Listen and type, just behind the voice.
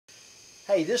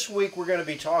Hey, this week we're going to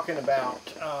be talking about,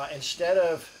 instead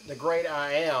of the great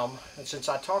I am, and since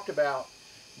I talked about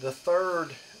the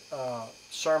third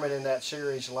sermon in that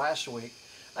series last week,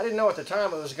 I didn't know at the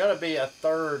time it was going to be a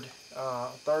third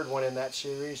one in that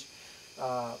series,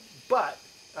 but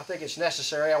I think it's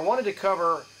necessary. I wanted to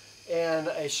cover in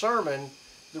a sermon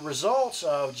the results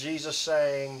of Jesus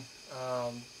saying,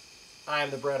 I am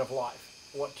the bread of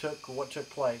life. What took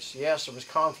place. Yes, there was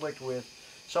conflict with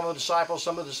some of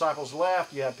the disciples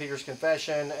left. You have Peter's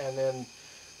confession, and then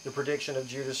the prediction of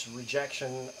Judas'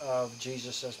 rejection of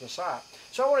Jesus as Messiah.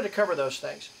 So I wanted to cover those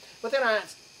things. But then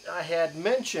I had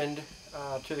mentioned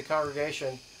to the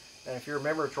congregation, and if you're a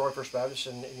member of Troy First Baptist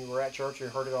and you were at church or you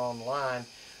heard it online,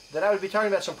 that I would be talking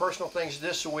about some personal things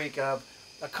this week of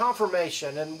a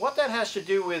confirmation, and what that has to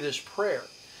do with is prayer.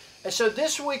 And so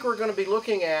this week we're going to be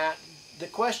looking at the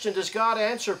question, does God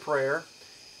answer prayer?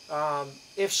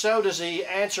 If so, does He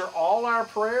answer all our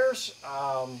prayers?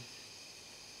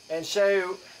 And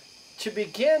so, to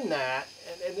begin that,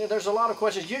 and there's a lot of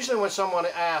questions. Usually when someone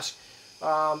asks,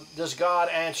 does God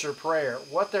answer prayer?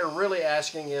 What they're really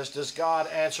asking is, does God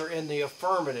answer in the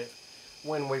affirmative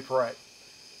when we pray?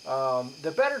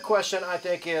 The better question, I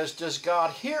think, is, does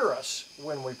God hear us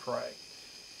when we pray?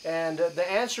 And the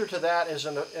answer to that is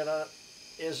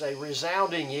a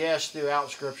resounding yes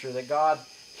throughout Scripture, that God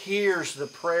hears the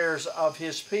prayers of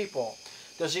His people.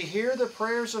 Does He hear the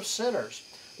prayers of sinners?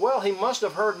 Well, He must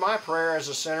have heard my prayer as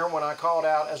a sinner when I called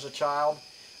out as a child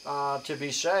to be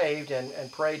saved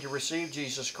and prayed to receive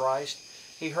Jesus Christ.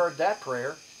 He heard that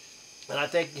prayer. And I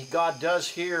think God does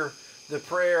hear the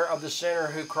prayer of the sinner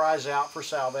who cries out for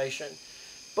salvation.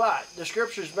 But the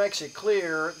Scriptures makes it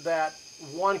clear that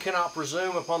one cannot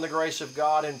presume upon the grace of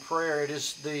God in prayer.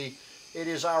 It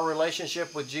is our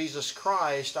relationship with Jesus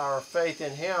Christ, our faith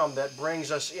in Him, that brings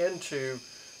us into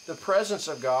the presence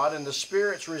of God, and the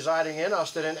Spirit's residing in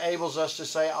us that enables us to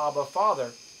say, Abba,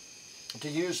 Father. To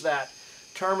use that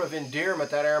term of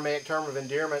endearment, that Aramaic term of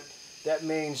endearment, that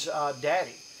means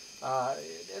daddy.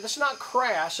 That's not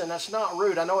crass and that's not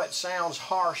rude. I know it sounds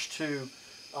harsh to,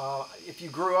 if you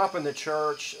grew up in the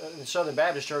church, in Southern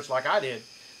Baptist Church like I did,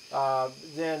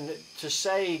 then to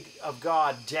say of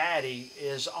God daddy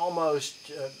is almost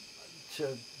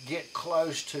to get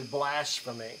close to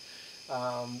blasphemy.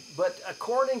 But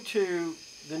according to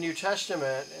the New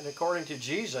Testament and according to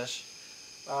Jesus,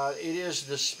 it is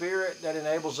the Spirit that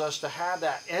enables us to have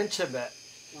that intimate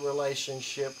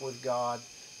relationship with God,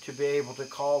 to be able to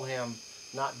call Him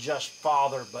not just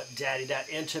Father but Daddy, that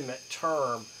intimate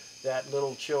term that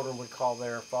little children would call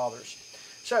their fathers.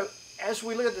 So as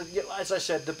we look at as I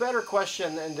said, the better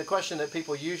question, and the question that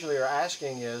people usually are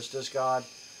asking is, does God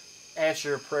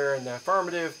answer prayer in the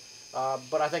affirmative?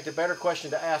 But I think the better question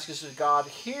to ask is, does God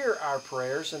hear our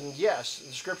prayers? And yes,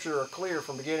 the Scripture are clear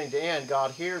from beginning to end.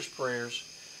 God hears prayers.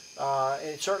 And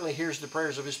it certainly hears the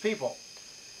prayers of His people.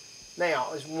 Now,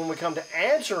 when we come to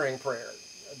answering prayer,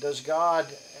 does God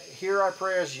hear our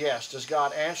prayers? Yes. Does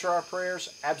God answer our prayers?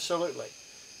 Absolutely.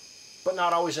 But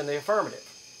not always in the affirmative.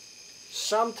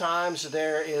 Sometimes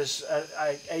there is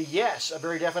a yes, a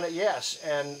very definite yes,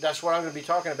 and that's what I'm going to be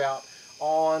talking about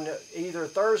on either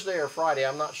Thursday or Friday.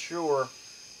 I'm not sure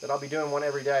that I'll be doing one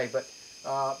every day, but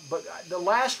the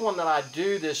last one that I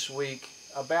do this week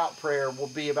about prayer will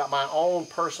be about my own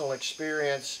personal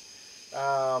experience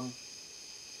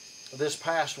this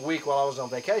past week while I was on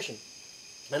vacation.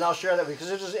 And I'll share that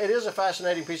because it is a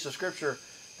fascinating piece of Scripture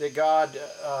that God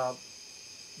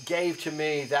gave to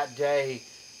me that day,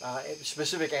 a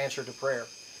specific answer to prayer.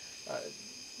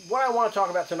 What I want to talk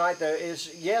about tonight, though,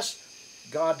 is yes,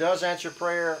 God does answer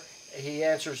prayer. He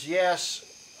answers yes.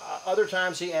 Other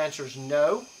times He answers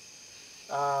no.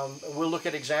 We'll look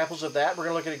at examples of that. We're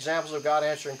going to look at examples of God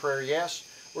answering prayer yes.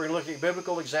 We're going to look at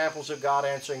biblical examples of God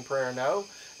answering prayer no.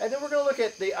 And then we're going to look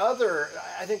at the other,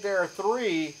 I think there are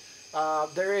three.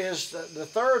 There is the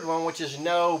third one, which is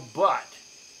no but.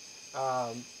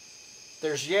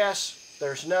 There's yes,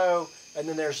 there's no, and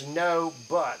then there's no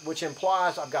but, which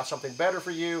implies I've got something better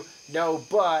for you. No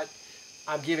but,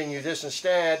 I'm giving you this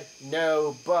instead.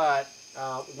 No but,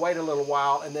 wait a little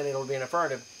while, and then it'll be an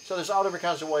affirmative. So there's all different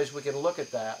kinds of ways we can look at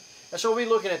that. And so we'll be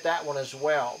looking at that one as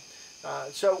well.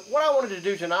 So what I wanted to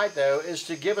do tonight, though, is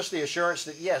to give us the assurance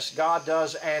that, yes, God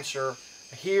does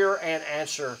hear and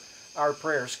answer our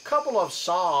prayers. A couple of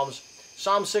Psalms,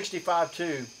 Psalm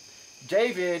 65:2.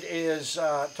 David is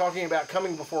talking about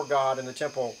coming before God in the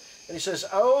temple. And he says,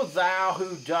 O thou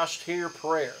who dost hear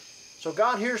prayer. So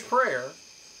God hears prayer.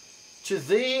 To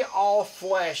thee all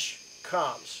flesh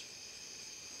comes.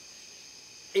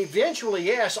 eventually,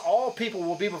 yes, all people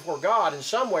will be before God in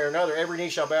some way or another. Every knee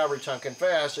shall bow, every tongue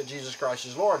confess that Jesus Christ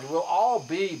is Lord. We'll all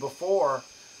be before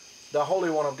the Holy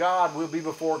One of God. We'll be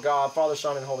before God, Father,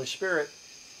 Son, and Holy Spirit.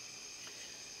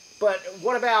 But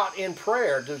what about in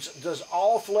prayer? Does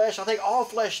all flesh, I think all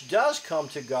flesh does come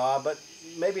to God, but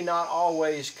maybe not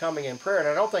always coming in prayer. And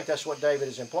I don't think that's what David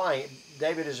is implying.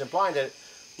 David is implying that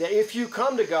if you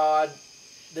come to God,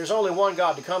 there's only one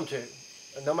God to come to,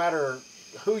 no matter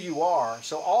who you are.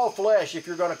 So all flesh, if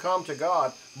you're going to come to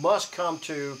God, must come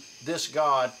to this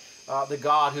God, the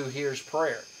God who hears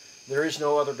prayer. There is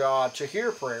no other God to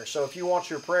hear prayer. So if you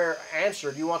want your prayer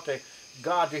answered, you want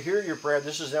God to hear your prayer,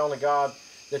 this is the only God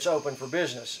that's open for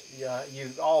business.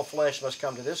 All flesh must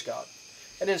come to this God.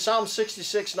 And in Psalm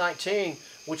 66:19,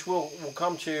 which we'll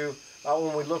come to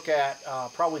when we look at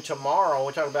probably tomorrow,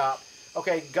 we talk about,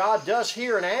 okay, God does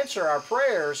hear and answer our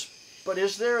prayers, but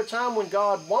is there a time when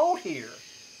God won't hear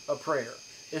a prayer?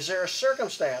 Is there a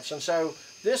circumstance? And so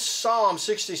this Psalm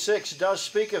 66 does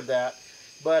speak of that,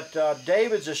 but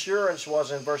David's assurance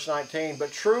was in verse 19,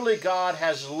 but truly God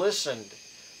has listened.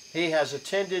 He has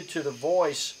attended to the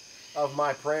voice of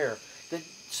my prayer.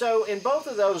 So in both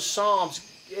of those Psalms,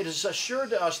 it is assured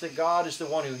to us that God is the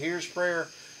one who hears prayer.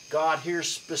 God hears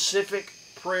specific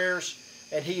prayers,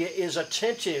 and He is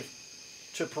attentive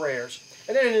to prayers.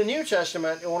 And then in the New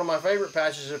Testament, one of my favorite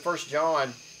passages is 1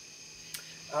 John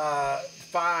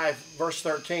 5, verse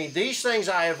 13. These things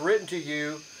I have written to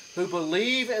you who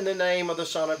believe in the name of the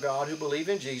Son of God, who believe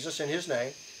in Jesus, in His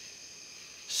name,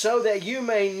 so that you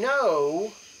may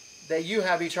know that you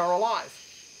have eternal life.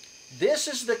 This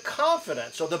is the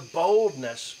confidence or the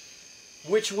boldness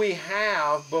which we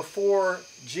have before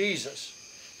Jesus,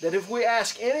 that if we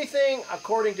ask anything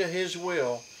according to His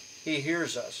will, He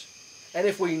hears us. And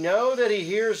if we know that He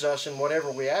hears us in whatever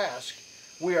we ask,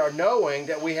 we are knowing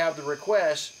that we have the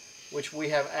request which we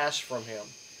have asked from Him.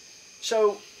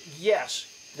 So, yes,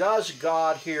 does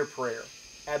God hear prayer?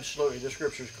 Absolutely. The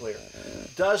Scripture is clear.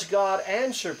 Does God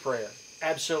answer prayer?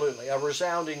 Absolutely. A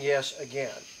resounding yes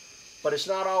again. But it's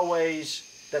not always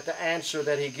that the answer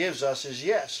that He gives us is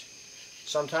yes.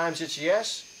 Sometimes it's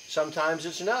yes, sometimes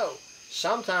it's no.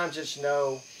 Sometimes it's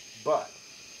no, but.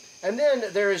 And then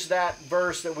there is that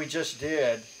verse that we just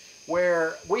did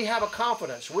where we have a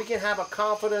confidence. We can have a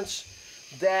confidence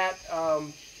that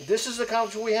this is the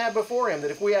confidence we have before Him,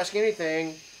 that if we ask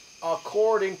anything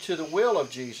according to the will of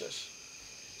Jesus.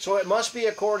 So it must be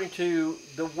according to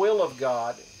the will of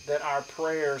God that our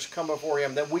prayers come before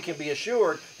Him, that we can be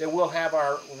assured that we'll have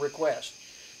our request.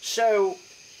 So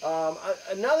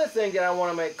another thing that I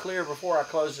want to make clear before I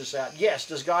close this out, yes,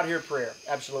 does God hear prayer?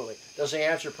 Absolutely. Does He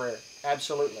answer prayer?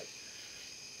 Absolutely.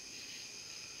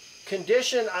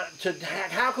 Condition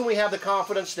how can we have the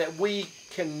confidence that we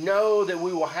can know that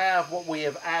we will have what we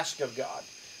have asked of God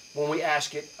when we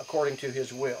ask it according to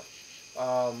His will?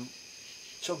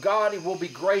 So God will be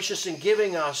gracious in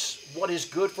giving us what is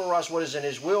good for us, what is in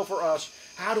His will for us.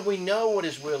 How do we know what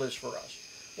His will is for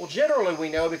us? Well, generally we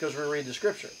know because we read the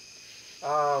Scripture.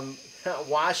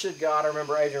 Why should God, I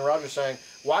remember Adrian Rogers saying,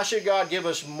 why should God give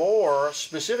us more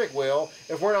specific will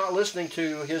if we're not listening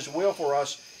to His will for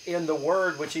us in the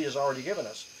Word which He has already given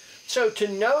us? So to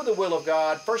know the will of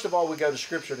God, first of all, we go to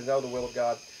Scripture to know the will of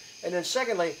God. And then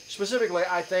secondly, specifically,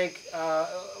 I think,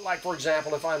 like for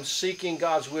example, if I'm seeking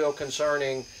God's will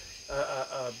concerning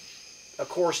a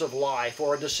course of life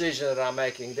or a decision that I'm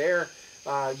making, there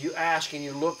you ask and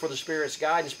you look for the Spirit's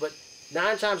guidance, but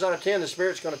 9 times out of 10, the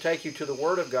Spirit's going to take you to the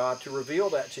Word of God to reveal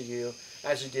that to you,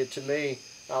 as He did to me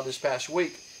this past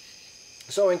week.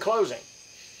 So in closing,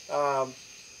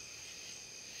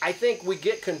 I think we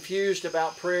get confused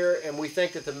about prayer, and we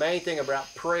think that the main thing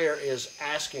about prayer is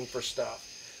asking for stuff,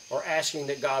 or asking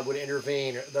that God would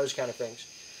intervene, or those kind of things.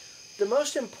 The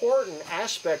most important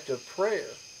aspect of prayer,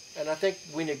 and I think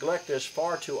we neglect this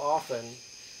far too often,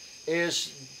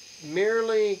 is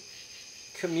merely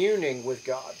communing with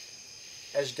God.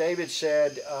 As David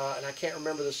said, and I can't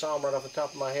remember the psalm right off the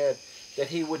top of my head, that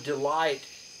he would delight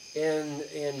in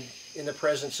the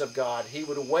presence of God. He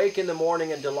would awake in the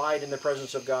morning and delight in the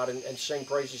presence of God and sing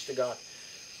praises to God.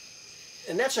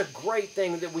 And that's a great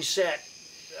thing that we set.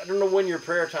 I don't know when your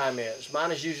prayer time is.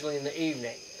 Mine is usually in the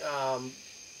evening,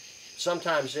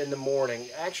 sometimes in the morning.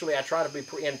 Actually, I try to be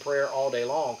in prayer all day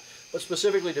long, but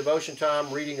specifically devotion time,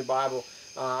 reading the Bible.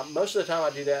 Most of the time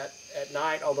I do that at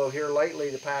night, although here lately,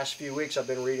 the past few weeks, I've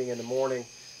been reading in the morning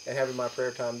and having my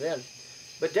prayer time then.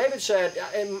 But David said,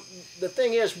 and the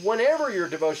thing is, whenever your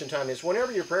devotion time is,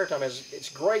 whenever your prayer time is, it's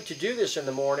great to do this in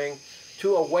the morning,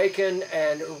 to awaken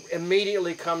and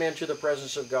immediately come into the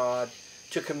presence of God,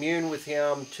 to commune with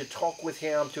Him, to talk with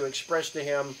Him, to express to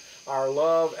Him our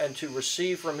love and to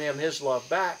receive from Him His love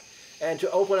back, and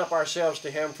to open up ourselves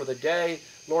to Him for the day.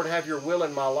 Lord, have your will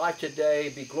in my life today.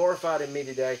 Be glorified in me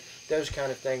today. Those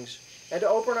kind of things. And to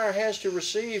open our hands to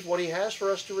receive what He has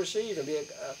for us to receive, and be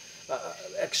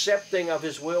accepting of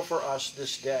His will for us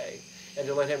this day, and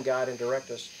to let Him guide and direct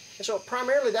us. And so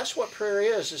primarily that's what prayer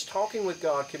is talking with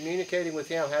God, communicating with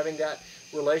Him, having that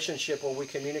relationship where we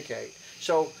communicate.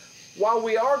 So while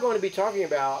we are going to be talking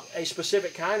about a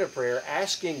specific kind of prayer,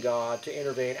 asking God to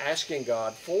intervene, asking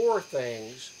God for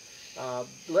things,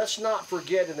 let's not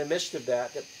forget in the midst of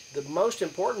that the most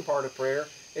important part of prayer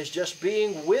is just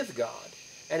being with God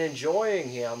and enjoying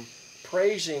Him,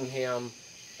 praising Him,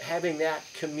 having that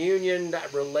communion,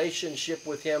 that relationship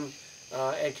with Him,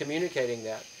 and communicating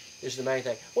that is the main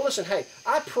thing. Well, listen, hey,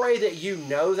 I pray that you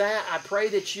know that. I pray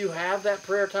that you have that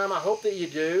prayer time. I hope that you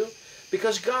do,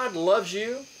 because God loves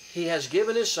you. He has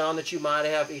given His Son that you might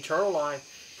have eternal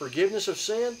life, forgiveness of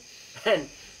sin, and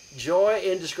joy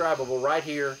indescribable right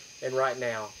here and right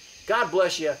now. God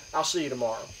bless you. I'll see you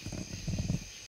tomorrow.